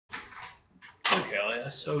Okay,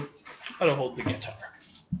 Leah, so how to hold the guitar.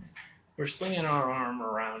 We're slinging our arm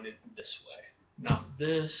around it this way. Not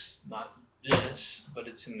this, but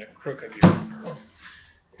it's in the crook of your arm.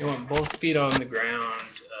 You want both feet on the ground,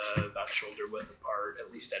 about shoulder width apart,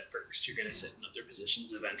 at least at first. You're going to sit in other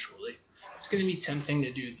positions eventually. It's going to be tempting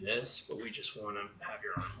to do this, but we just want to have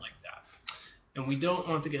your arm like that. And we don't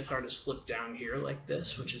want the guitar to slip down here like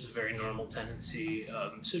this, which is a very normal tendency.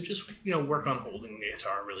 So just work on holding the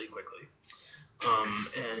guitar really quickly.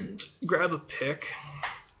 And grab a pick.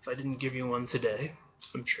 If I didn't give you one today,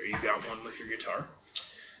 I'm sure you got one with your guitar.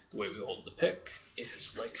 The way we hold the pick is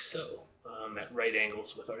like so, at right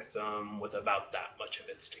angles with our thumb, with about that much of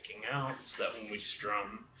it sticking out, so that when we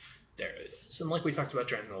strum, there it is. And like we talked about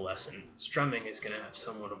during the lesson, strumming is going to have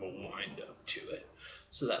somewhat of a wind up to it,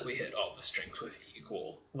 so that we hit all the strings with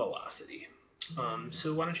equal velocity.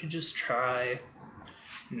 So why don't you just try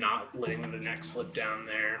not letting the neck slip down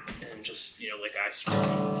there, and just, like I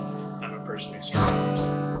strum. I'm a person who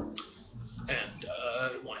strums. And,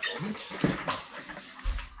 one moment.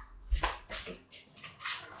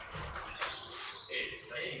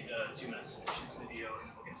 I need 2 minutes to finish this video, and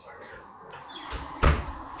then we'll get started.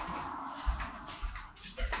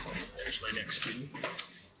 There's my next student.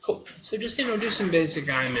 Cool. So just, do some basic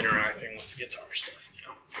interacting with the guitar stuff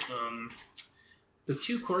now. The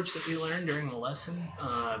 2 chords that we learned during the lesson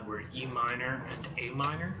were E minor and A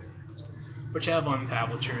minor, which have on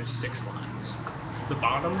tablature 6 lines. The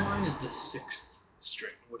bottom line is the 6th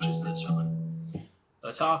string, which is this one.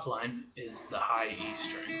 The top line is the high E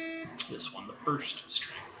string, this one, the 1st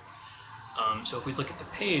string. So if we look at the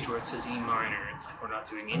page where it says E minor, it's like we're not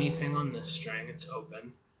doing anything on this string, it's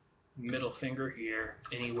open. Middle finger here,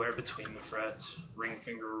 anywhere between the frets, ring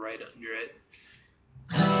finger right under it,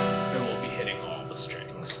 and we'll be hitting all the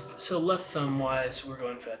strings. So left thumb wise, we're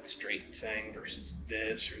going for that straight thing versus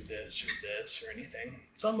this or this or this or anything.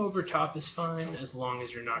 Thumb over top is fine as long as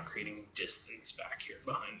you're not creating distance back here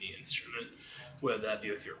behind the instrument, whether that be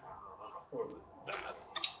with your arm or with that.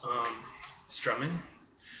 Strumming.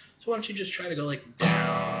 So why don't you just try to go like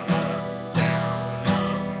down, up,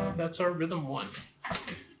 down, up. That's our rhythm 1.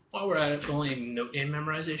 While we're at it, the only note name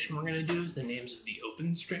memorization we're going to do is the names of the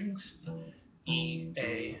open strings. E,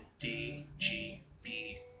 A, D, G,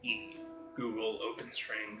 B, E. Google open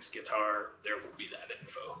strings, guitar, there will be that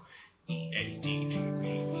info. E, A, D, G, B,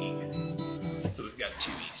 E. So we've got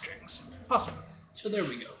 2 E strings. Awesome. So there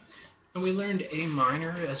we go. And we learned A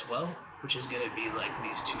minor as well, which is going to be like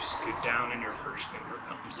these 2 scoot down and your 1st finger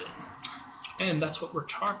comes in. And that's what we're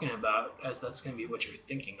talking about, as that's going to be what you're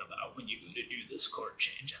thinking about when you go to do this chord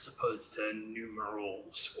change, as opposed to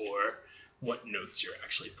numerals or what notes you're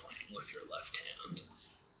actually playing with your left hand.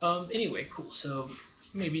 Anyway, cool. So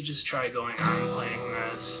maybe just try going, I'm playing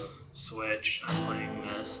this, switch, I'm playing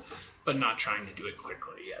this, but not trying to do it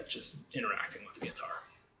quickly yet, just interacting with the guitar.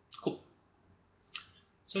 Cool.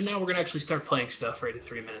 So now we're going to actually start playing stuff right at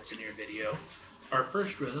 3 minutes into your video. Our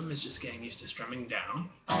first rhythm is just getting used to strumming down.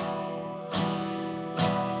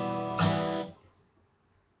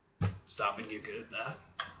 Stop and get good at that.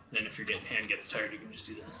 Then if your hand gets tired, you can just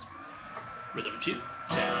do this. Rhythm 2,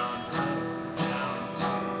 down, down,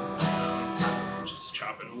 down, just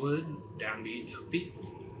chopping wood, downbeat, upbeat.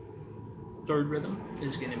 3rd rhythm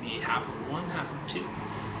is going to be half of 1, half of 2.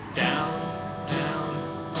 Down,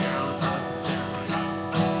 down, down, up, down.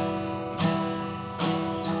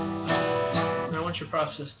 Now I want your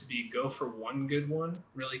process to be go for 1 good one,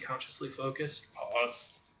 really consciously focused, pause.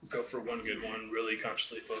 Go for 1 good one, really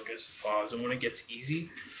consciously focused, pause, and when it gets easy,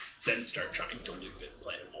 then start trying to loop it,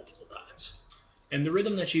 play it multiple times. And the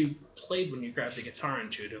rhythm that you played when you grabbed the guitar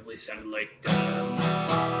intuitively sounded like down.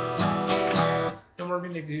 And we're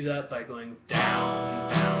going to do that by going down,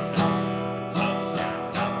 down, up,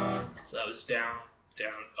 down, up. So that was down,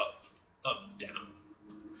 down, up, down.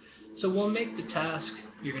 So we'll make the task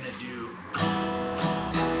you're going to do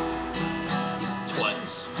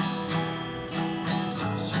twice.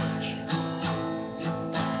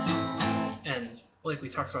 Like we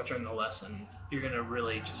talked about during the lesson, you're going to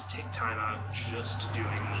really just take time out just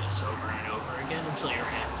doing this over and over again until your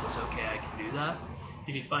hand says, okay, I can do that.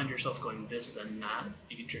 If you find yourself going this, then that,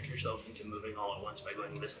 you can trick yourself into moving all at once by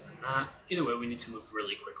going this, then that. Either way, we need to move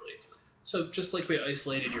really quickly. So just like we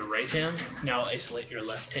isolated your right hand, now isolate your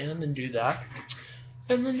left hand and do that.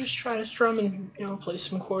 And then just try to strum and play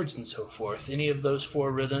some chords and so forth. Any of those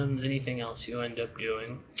 4 rhythms, anything else you end up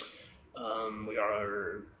doing. We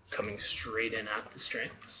are coming straight in at the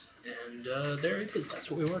strings, and there it is. That's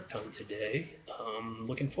what we worked on today.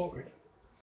 Looking forward.